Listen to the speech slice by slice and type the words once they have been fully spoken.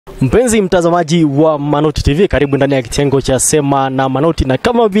Mpenzi mtazamaji wa Manoti TV, karibu ndani ya kitengo cha Sema na Manoti, na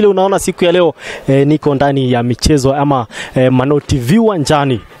kama vile unaona siku ya leo niko ndani ya michezo ama Manoti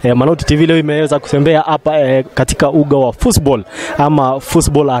viwanjani. Manoti TV leo imeweza kutembea hapa katika uga wa football ama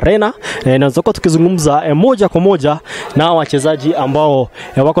football arena, na tutakuwa tukizungumza moja kwa moja na wachezaji ambao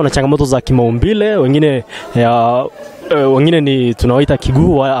wako na changamoto za kimaumbile. Wengine ni tunawaita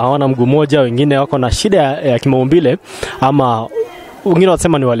kiguu, hawana mguu mmoja, wengine wako na shida ya kimaumbile ama wengine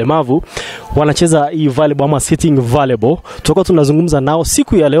wanasema ni walemavu, wanacheza hii volleyball ama sitting volleyball. Tutakuwa tunazungumza nao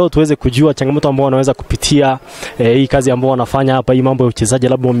siku ya leo tuweze kujua changamoto ambao wanaweza kupitia hii kazi ambao wanafanya hapa, hii mambo ya uchezaji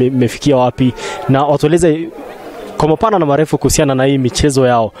labda wamefikia wapi, na watueleze kwa mapana na marefu kuhusiana na hii michezo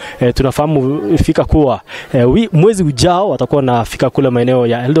yao. Tunafahamu fika kuwa mwezi ujao watakuwa nafika kule maeneo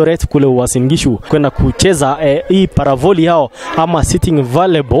ya Eldoret kule Uasin Gishu kwenda kucheza hii paravoli yao ama sitting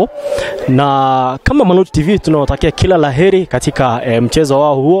volleyball. Na kama Manoti TV tunawatakia kila laheri katika mchezo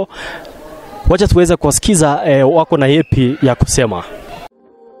wao huo. Wacha tuweze kusikiza wako na yepi ya kusema.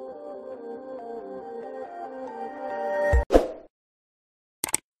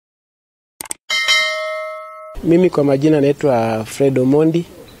 Mimi kwa majina naitwa Fred Omondi.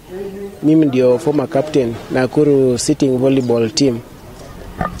 Mimi ndio former captain Nakuru sitting volleyball team.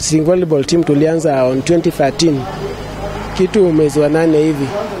 Sitting volleyball team tulianza on 2013. Kitu mwezi wa 8 hivi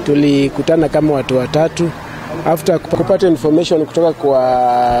tulikutana kama watu watatu after kupata information kutoka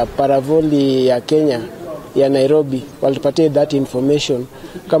kwa paravoli ya Kenya ya Nairobi. Walitupatia that information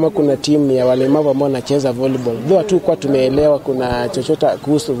kama kuna timu ya walemavu ambao wanacheza volleyball. Though tu kwa tumeelewa kuna chochote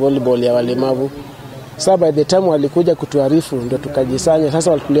kuhusu volleyball ya walemavu. So by the time walikuja kutuarifu ndio tukajisanya.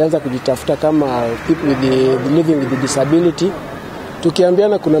 Sasa walianza kujitafuta kama people living with disability.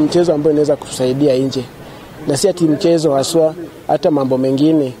 Tukiambiana kuna mchezo ambao inaweza kutusaidia nje. Na si ati mchezo haswa, hata mambo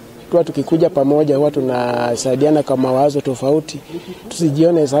mengine. Tukikuja pamoja huwa tunasaidiana kwa mawazo tofauti.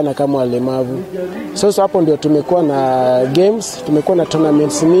 Tusijione sana kama walemavu. So hapo ndio tumekuwa na games, tumekuwa na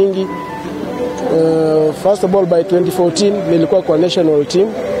tournaments mingi. First of all by 2014 nilikuwa kwa national team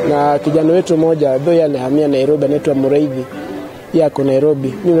na kijana wetu mmoja though alihamia Nairobi anaitwa Muraidhi, yako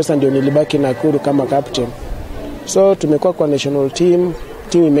Nairobi. Mimi sasa ndio nilibaki Nakuru kama captain. So tumekuwa kwa national team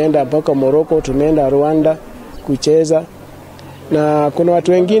imeenda mpaka Morocco, tumeenda Rwanda kucheza, na kuna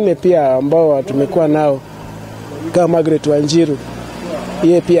watu wengine pia ambao tumekuwa nao kama Margaret Wanjiru,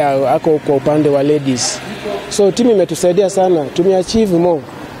 yeye pia ako kwa upande wa ladies. So timu imetusaidia sana, tumeachieve more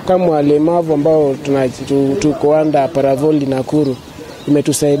kama walemavu ambao tuko under paravoli Nakuru.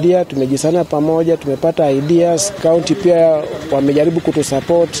 Imetusaidia, tumejisana pamoja, tumepata ideas. County pia wamejaribu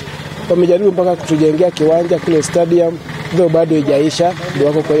kutusupport, wamejaribu mpaka kutujengea kiwanja kule stadium, though bado haijaisha, ndio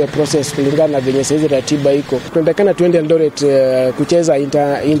wako kwa hiyo process kulingana na venye saizi ratiba iko. Tunataka tuende Eldoret kucheza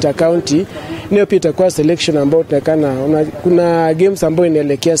inter county. Ndio pia itakuwa selection ambao tunataka, kuna games ambayo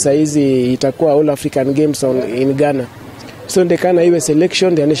inaelekea saizi itakuwa All African Games in Ghana. So ndekana iwe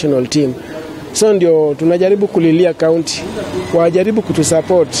selection ya national team. So ndio tunajaribu kulilia county wajaribu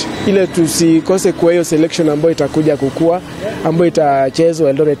kutusupport ile tusikose kwa hiyo selection ambayo itakuja kukua, ambayo itachezwa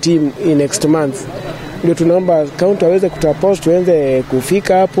Eldoret team in next month. Ndio tunaomba county waweze kutusupport tuanze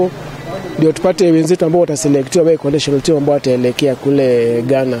kufika hapo, ndio tupate wenzetu ambao wataselectiwa kwa national team ambao wataelekea kule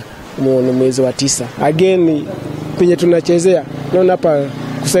Ghana mwezi wa 9. Again kwenye tunachezea naona hapa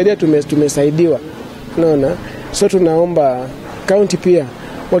kusaidia tumesaidiwa, naona. So tunaomba county pia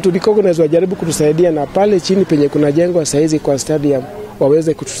watu recognize wajaribu kutusaidia, na pale chini penye kuna jengo saizi kwa stadium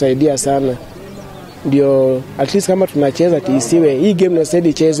waweze kutusaidia sana. Ndio at least kama tunacheza isiwe hii game na saidi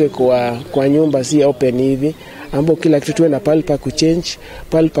ichezwe kwa nyumba, si open hivi ambapo kila kitu tuwe na pale pa kuchange,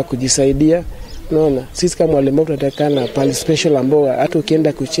 pale pa kujisaidia. Unaona, sisi kama walemavu tunatakana pale special ambao hata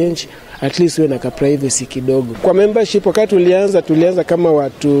ukienda kuchange at least uwe na privacy kidogo. Kwa membership wakati tulianza kama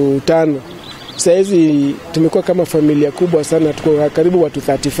watu 5. Saizi tumekuwa kama familia kubwa sana, tuko karibu watu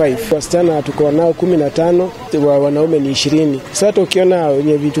 35. Wasichana tuko nao 15, wanaume ni 20. Sasa ukiona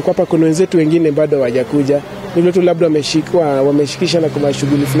wenye vitu hapa kuna wenzetu wengine bado hawajakuja. Ndio tu labda wameshikisha na kwa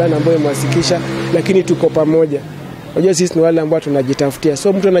shughuli fulani ambayo imewasikisha, lakini tuko pamoja. Unajua sisi ni wale ambao tunajitafutia.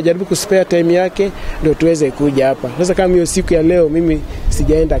 So mtu anajaribu kuspare time yake ndio tuweze kuja hapa. Sasa kama hiyo siku ya leo mimi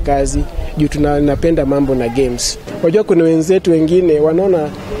sijaenda kazi, juu tunapenda mambo na games. Unajua kuna wenzetu wengine wanaona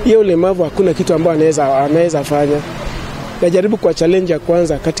hiyo ulemavu hakuna kitu ambao anaweza fanya. Najaribu kwa challenge ya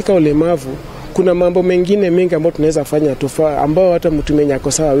kwanza katika ulemavu kuna mambo mengine mengi ambayo tunaweza fanya ambao hata mtu mwenye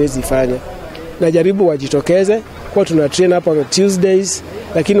ako sawa hawezi fanya. Najaribu wajitokeze kwa tuna train hapa Tuesdays,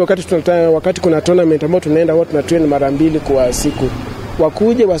 lakini wakati kuna tournament ambao tunaenda huwa tuna train mara 2 kwa siku.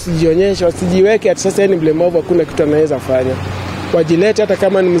 Wakuje wasijionyeshe, wasijiweke ati sasa ni mlemavu hakuna kitu anaweza fanya. Wajilete hata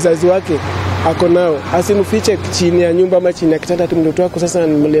kama ni mzazi wake ako nao, asimfiche chini ya nyumba ama chini ya kitanda tu. Mtoto wako sasa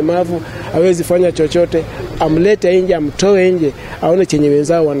ni mlemavu, hawezi fanya chochote, amlete nje, amtoe nje, aone chenye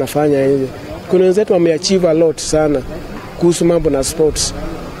wenzao wanafanya nje. Kuna wenzetu wameachieve a lot sana kuhusu mambo na sports.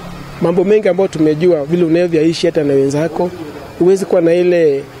 Mambo mengi ambayo tumejua vile unavyoishi hata na wenzako. Uwezi kuwa na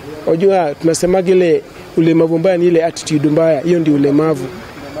ile, unajua tunasemaga ile ulemavu mbaya ni ile attitude mbaya, hiyo ndio ulemavu.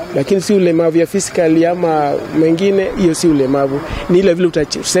 Lakini si ulemavu ya physically ama mengine, hiyo si ulemavu. Ni ile vile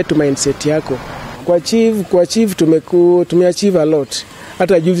set mindset yako. Kwa achieve tumeachieve a lot.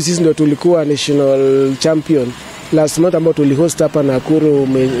 Hata juzi sisi ndio tulikuwa national champion last month, ambao tulihost hapa Nakuru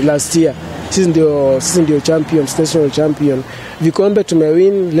last year. Sisi ndio champions, national champion. Vikombe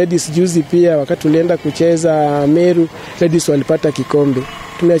tumewin. Ladies juzi pia wakati tulienda kucheza Meru, ladies walipata kikombe.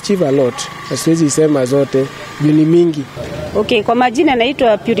 Tumeachieve a lot. Siwezi sema zote, ni mingi. Okay, kwa majina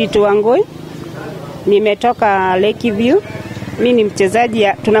naitwa Purity Wangoi. Nimetoka Lakeview. Mimi ni mchezaji,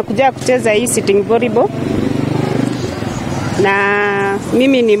 tunakuja kucheza hii sitting volleyball. Na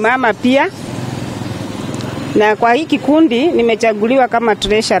mimi ni mama pia. Na kwa hii kikundi nimechaguliwa kama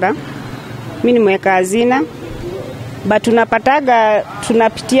treasurer. Mimi ni mweka hazina. But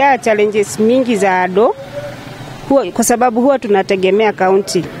tunapitia challenges mingi za ado. Kwa sababu huwa tunategemea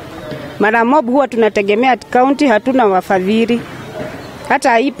county. Mara mob huwa tunategemea county, hatuna wafadhili.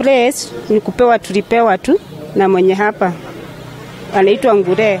 Hata hii place ni kupewa, tulipewa tu na mwenye hapa anaitwa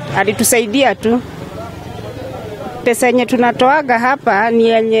Ngure, alitusaidia tu. Pesa yenye tunatoaga hapa ni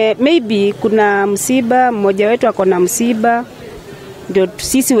yenye maybe kuna msiba, mmoja wetu ako na msiba, ndio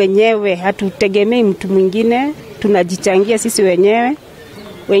sisi wenyewe hatutegemei mtu mwingine, tunajichangia sisi wenyewe.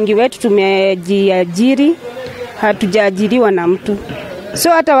 Wengi wetu tumejiajiri, hatujaajiriwa na mtu. So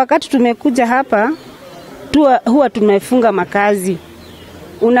hata wakati tumekuja hapa huwa tumefunga makazi.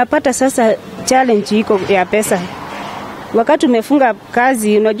 Unapata sasa challenge iko ya pesa. Wakati umefunga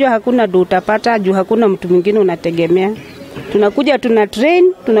kazi, unajua hakuna do utapata juu hakuna mtu mwingine unategemea. Tunakuja tuna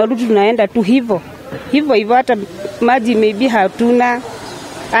train, tunarudi tunaenda tu hivyo hata maji maybe hatuna,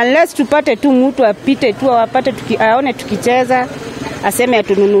 unless tupate tu mtu apite tu apate aone tukicheza, aseme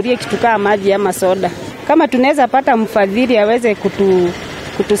atununulie kitu kama maji ama soda. Kama tunaweza pata mfadhili aweze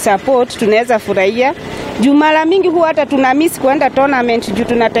kutusupport, tunaweza furahia. Juu mara mingi huwa hata tunamiss kwenda tournament juu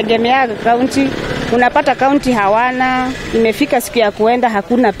tunategemea county. Unapata county hawana, imefika siku ya kuenda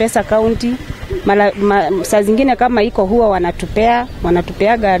hakuna pesa county. Saa zingine kama iko huwa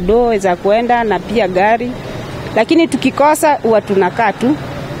wanatupea gado za kuenda na pia gari. Lakini tukikosa huwa tunakaa tu.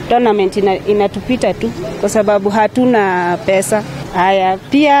 Tournament inatupita tu kwa sababu hatuna pesa. Haya,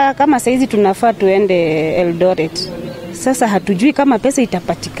 pia kama saizi tunafaa tuende Eldoret. Sasa hatujui kama pesa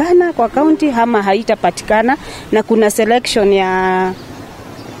itapatikana kwa county ama haitapatikana, na kuna selection ya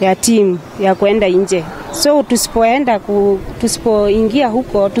team ya kwenda nje. So tusipoingia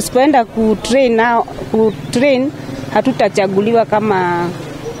huko, tusipoenda kutrain hatutachaguliwa kama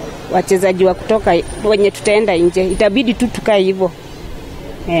wachezaji wa kutoka wenye tutaenda nje. Itabidi tu tukae hivyo.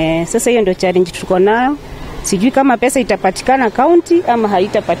 Sasa hiyo ndio challenge tuko nayo. Sijui kama pesa itapatikana county ama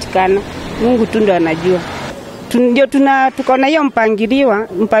haitapatikana. Mungu tu ndo anajua. Ndio tuko na hiyo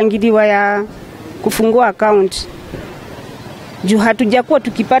mpangiliwa ya kufungua account. Juu hatujakuwa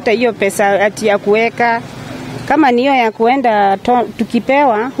tukipata hiyo pesa ati ya kuweka. Kama ni hiyo ya kuenda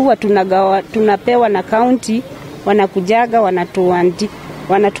tukipewa, huwa tunapewa na county, wanakujaga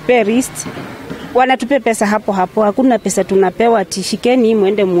wanatupea list. Wanatupea pesa hapo. Hakuna pesa tunapewa ati shikeni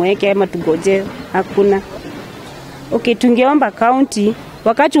muende muweke ama tugoje. Hakuna. Okay, tungeomba county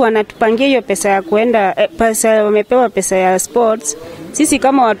wakati wanatupangia hiyo pesa ya kuenda wamepewa pesa ya sports, sisi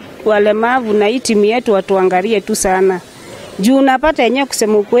kama walemavu na hii timu yetu watuangalie tu sana. Juu unapata yenyewe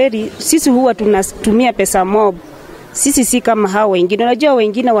kusema ukweli, sisi huwa tunatumia pesa mob. Sisi si kama hao wengine. Unajua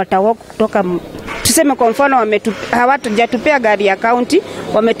wengine watawalk kutoka, tuseme kwa mfano hawatujatupea gari ya county,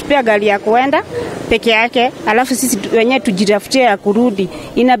 wametupea gari ya kuenda peke yake, alafu sisi wenyewe tujitafutie ya kurudi.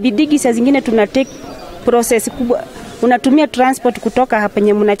 Inabidigi saa zingine tunatake process kubwa. Unatumia transport kutoka hapa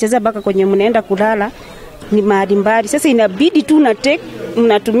penye mnacheza mpaka kwenye mnaenda kulala ni mahali mbali. Sasa inabidi tu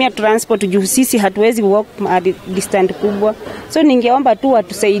unatumia transport juu sisi hatuwezi walk distance kubwa. So ningeomba tu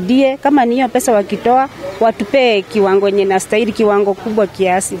watusaidie, kama ni hiyo pesa wakitoa watupee kiwango yenye na stahili, kiwango kubwa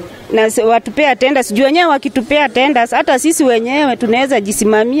kiasi. Na watupee attendance, juu wenyewe wakitupea attendance hata sisi wenyewe tunaweza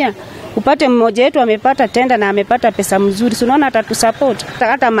jisimamia. Upate mmoja wetu amepata tenda na amepata pesa mzuri, so unaona atatusupport.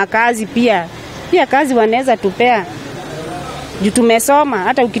 Hata makazi pia kazi wanaweza tupea. Juu tumesoma,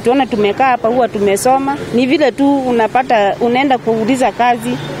 hata ukituona tumekaa hapa huwa tumesoma. Ni vile tu unapata unaenda kuuliza kazi.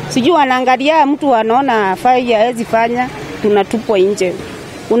 Sijui wanaangalia mtu anaona fai hawezi fanya, tunatupwa nje.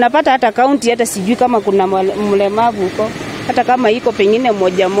 Unapata hata county hata sijui kama kuna mlemavu huko. Hata kama iko pengine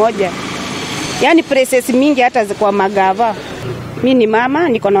moja. yani process mingi hata kwa magava. Mimi ni mama,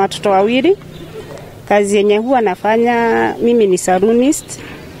 niko na watoto wawili. Kazi yenye huwa nafanya mimi ni salonist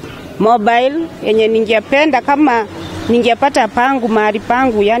mobile, yenye ningependa kama ningepata pangu mahali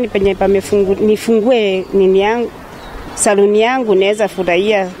pangu, yani penye nifungue nini yangu saluni yangu, naweza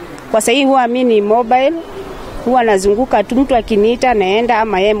furahia. Kwa sababu huwa mimi ni mobile, huwa nazunguka tu, mtu akiniita naenda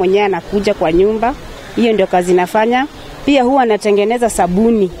ama yeye mwenyewe anakuja kwa nyumba. Hiyo ndio kazi nafanya. Pia huwa natengeneza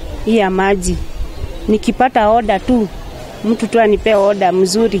sabuni hii ya maji. Nikipata order tu, mtu tu anipe order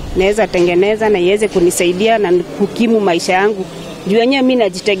mzuri, naweza tengeneza na iweze kunisaidia na kukimu maisha yangu. Juu yenyewe mimi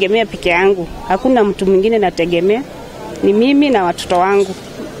najitegemea peke yangu. Hakuna mtu mwingine nategemea. Ni mimi na watoto wangu.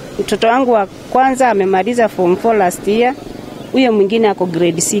 Mtoto wangu wa kwanza amemaliza form 4 last year. Huyo mwingine ako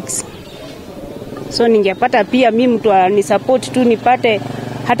grade 6. So ningepata pia mimi mtu anisupport tu nipate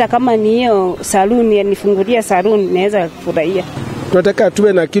hata kama ni hiyo saluni ya nifungulia saluni, naweza kufurahia. Tunataka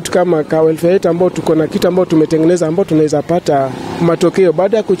tuwe na kitu kama ka welfare ambao tuko na kitu ambao tumetengeneza ambao tunaweza pata matokeo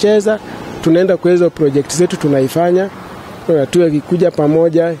baada ya kucheza. Tunaenda kwa hizo project zetu tunaifanya. Tuwe kuja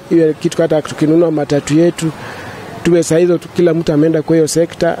pamoja, iwe kitu hata tukinunua matatu yetu. Tuwe saa hizo kila mtu ameenda kwa hiyo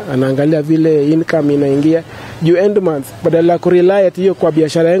sekta, anaangalia vile income inaingia. Juu end month, badala ya kurely hiyo kwa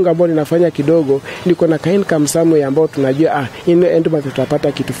biashara yangu ambayo ninafanya kidogo, niko na income somewhere ambao tunajua end month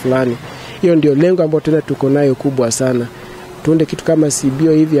tutapata kitu fulani. Hiyo ndio lengo ambalo tena tuko nayo kubwa sana. Tuende kitu kama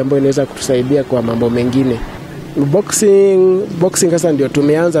CBO hivi ambayo inaweza kutusaidia kwa mambo mengine. Boxing sasa ndio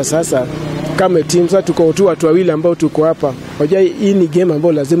tumeanza sasa kama team. Sasa tuko tu watu wawili ambao tuko hapa. Unajua hii ni game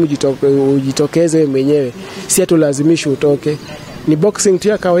ambayo lazima ujitokeze wewe mwenyewe. Si atu lazimishi utoke. Ni boxing tu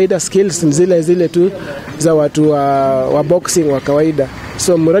ya kawaida, skills zile tu za watu wa boxing wa kawaida.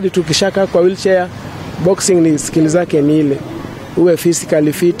 So mradi tukishaka kwa wheelchair, boxing ni skill zake ni ile. Uwe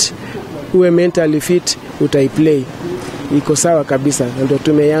physically fit, uwe mentally fit, utaiplay. Iko sawa kabisa. Ndio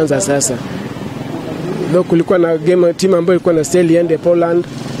tumeanza sasa. Ndio kulikuwa na game team ambayo ilikuwa na stay iende Poland,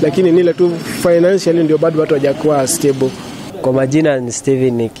 lakini nile tu financially ndio bado watu hawajakuwa stable. Kwa majina ni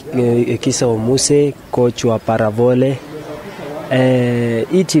Steven Kisa Omuse, coach wa Paravole.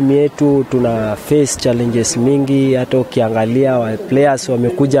 Hii timu yetu tuna face challenges mingi, hata ukiangalia players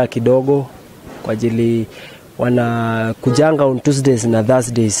wamekuja kidogo kwa ajili wanakujanga on Tuesdays na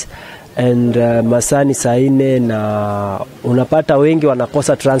Thursdays and masani saa 4 na unapata wengi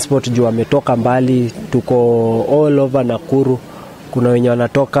wanakosa transport juu wametoka mbali. Tuko all over Nakuru. Kuna wenye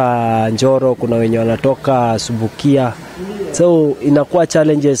wanatoka Njoro, kuna wenye wanatoka Subukia. So inakuwa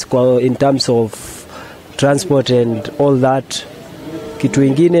challenges in terms of transport and all that. Kitu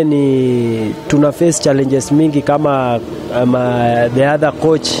ingine ni tuna face challenges mingi kama the other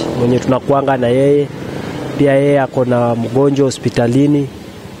coach mwenye tunakuanga na yeye. Pia yeye ako na mgonjwa hospitalini.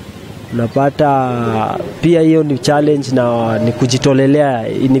 Unapata pia hiyo ni challenge na ni kujitolelea,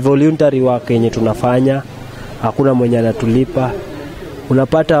 ni voluntary work yenye tunafanya. Hakuna mwenye anatulipa.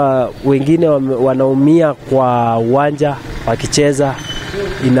 Unapata wengine wanaumia kwa uwanja wakicheza,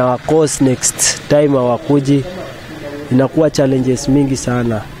 ina course next time hawakuji. Inakuwa challenges mingi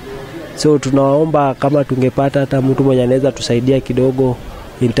sana. So tunaomba kama tungepata hata mtu mwenye anaweza tusaidia kidogo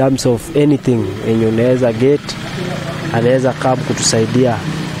in terms of anything yenye unaweza get, anaweza come kutusaidia.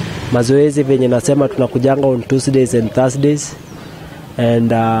 Mazoezi venye nasema tunakujanga on Tuesdays and Thursdays and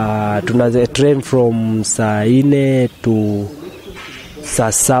tuna train from saa 4 to saa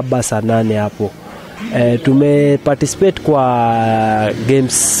 7 saa 8 hapo. Tumeparticipate kwa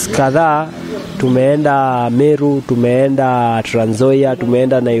games kadhaa. Tumeenda Meru, tumeenda Trans Nzoia,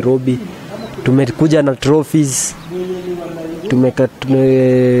 tumeenda Nairobi. Tumekuja na trophies.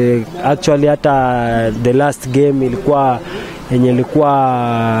 Actually hata the last game ilikuwa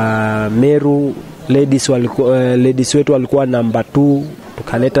Meru, ladies wetu walikuwa number 2,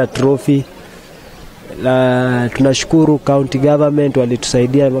 tukaleta trophy. Tunashukuru county government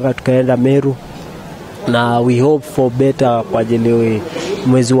walitusaidia mpaka tukaenda Meru, na we hope for better kwa ajili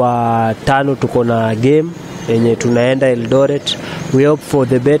mwezi wa 5 tuko na game yenye tunaenda Eldoret. We hope for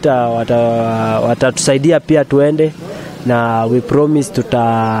the better, watatusaidia pia tuende, na we promise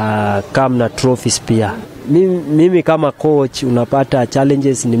tutakam na trophies pia. Mimi kama coach unapata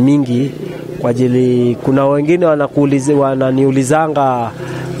challenges ni mingi kwa ajili kuna wengine wananiulizanga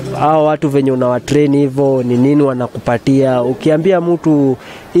hao watu venye unawatrain hivyo ni nini wanakupatia. Ukiambia mtu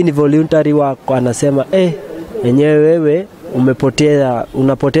hii ni voluntary work, anasema yenyewe wewe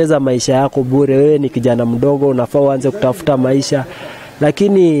unapoteza maisha yako bure, wewe ni kijana mdogo unafaa uanze kutafuta maisha.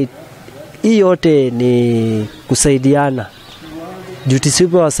 Lakini hii yote ni kusaidiana. Juu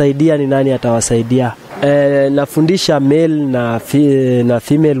tusipowasaidia ni nani atawasaidia? Nafundisha male na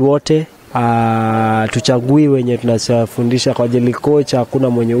female wote tuchagui wenye tunafundisha kwa ajili coach hakuna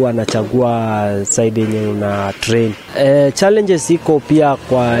mwenye huwa anachagua side yenye una train. Challenges iko pia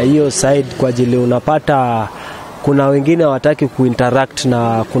kwa hiyo side kwa ajili unapata kuna wengine hawataki kuinteract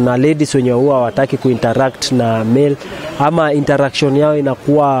na kuna ladies wenye huwa hawataki kuinteract na male ama interaction yao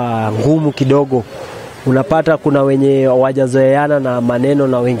inakuwa ngumu kidogo. Unapata kuna wenye hawajazoeana na maneno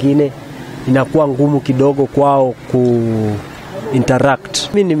na wengine inakuwa ngumu kidogo kwao interact.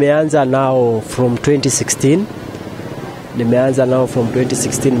 Mimi nimeanza nao from 2016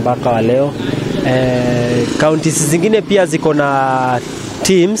 mpaka wa leo. Counties zingine pia ziko na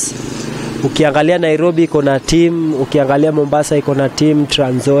teams. Ukiangalia Nairobi iko na team, ukiangalia Mombasa iko na team,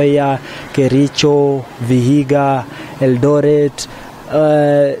 Trans Nzoia, Kericho, Vihiga, Eldoret,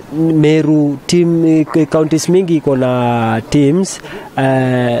 Meru, team counties mingi iko na teams.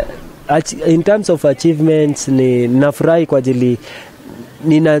 In terms of achievements ni nafurahi kwa ajili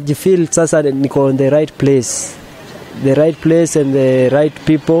ninajifeel sasa niko on the right place and the right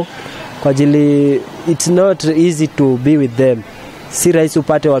people kwa ajili it's not easy to be with them. Si rahisi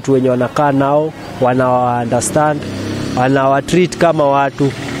upate watu wenye wanakaa nao wana understand, wana treat kama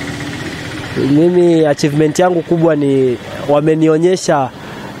watu. Mimi achievement yangu kubwa ni wamenionyesha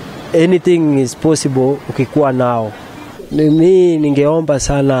anything is possible ukikuwa nao. Mimi ningeomba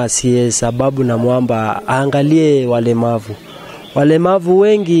sana CS sababu na mwamba aangalie walemavu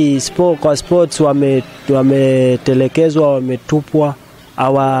wengi kwa sports wametelekezwa, wametupwa,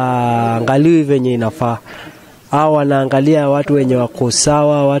 hawaangaliwi venye inafaa. Hao wanaangalia watu wenye wako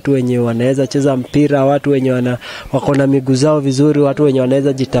sawa, watu wenye wanaweza cheza mpira, watu wenye wako na miguu zao vizuri, watu wenye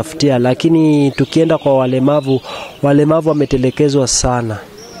wanaweza jitafutia. Lakini tukienda kwa walemavu wametelekezwa sana.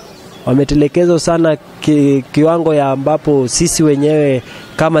 Wametelekezwa sana kiwango ya ambapo sisi wenyewe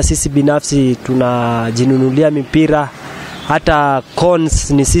kama sisi binafsi tunajinunulia mipira, hata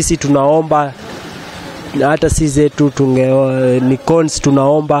cons ni sisi tunaomba, hata sisi zetu ni cons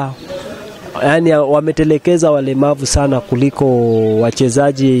tunaomba. Yani wametelekeza walemavu sana kuliko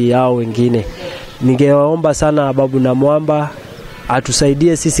wachezaji hao wengine. Ningewaomba sana babu na mwamba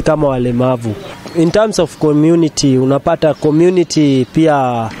atusaidie sisi kama walemavu. In terms of community, unapata community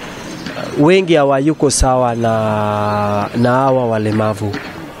pia wengi hawayuko sawa na hawa walemavu.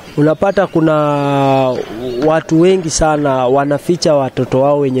 Unapata kuna watu wengi sana wanaficha watoto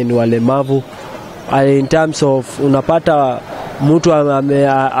wao wenye ni walemavu. In terms of unapata mtu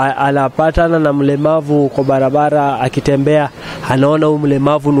anapatana na mlemavu kwa barabara akitembea, anaona huyu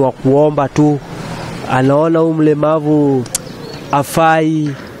mlemavu ni wa kuomba tu, anaona huyu mlemavu afai.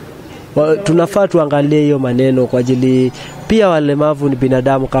 Tunafaa tuangalie hiyo maneno kwa ajili pia walemavu ni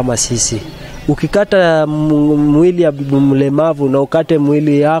binadamu kama sisi. Ukikata mwili ya mlemavu na ukate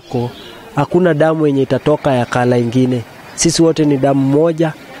mwili yako, hakuna damu yenye itatoka ya kala ingine. Sisi wote ni damu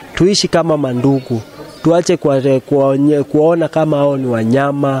moja, tuishi kama mandugu. Tuache kuwaona kama hao ni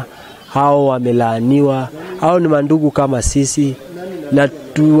wanyama, hao wamelaaniwa, hao ni mandugu kama sisi na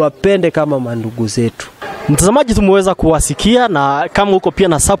tuwapende kama mandugu zetu. Mtazamaji, tumeweza kuwasikia, na kama uko pia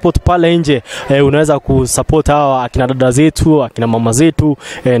na support pale nje, unaweza kusupport hawa akina dada zetu, akina mama zetu,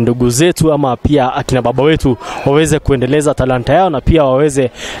 ndugu zetu, ama pia akina baba wetu waweze kuendeleza talanta yao na pia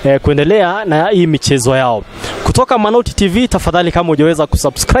waweze kuendelea na hii michezo yao. Kutoka Manoti TV, tafadhali kama hujaweza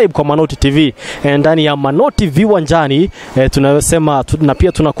kusubscribe kwa Manoti TV ndani ya Manoti Viwanjani, tunasema na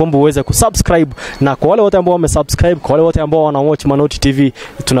pia tunakuomba uweze kusubscribe, na kwa wale wote ambao wamesubscribe, kwa wale wote ambao wanawatch Manoti TV,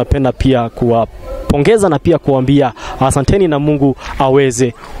 tunapenda pia kuwapongeza na pia kuambia asanteni na Mungu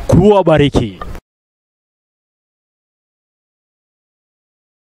aweze kuwabariki.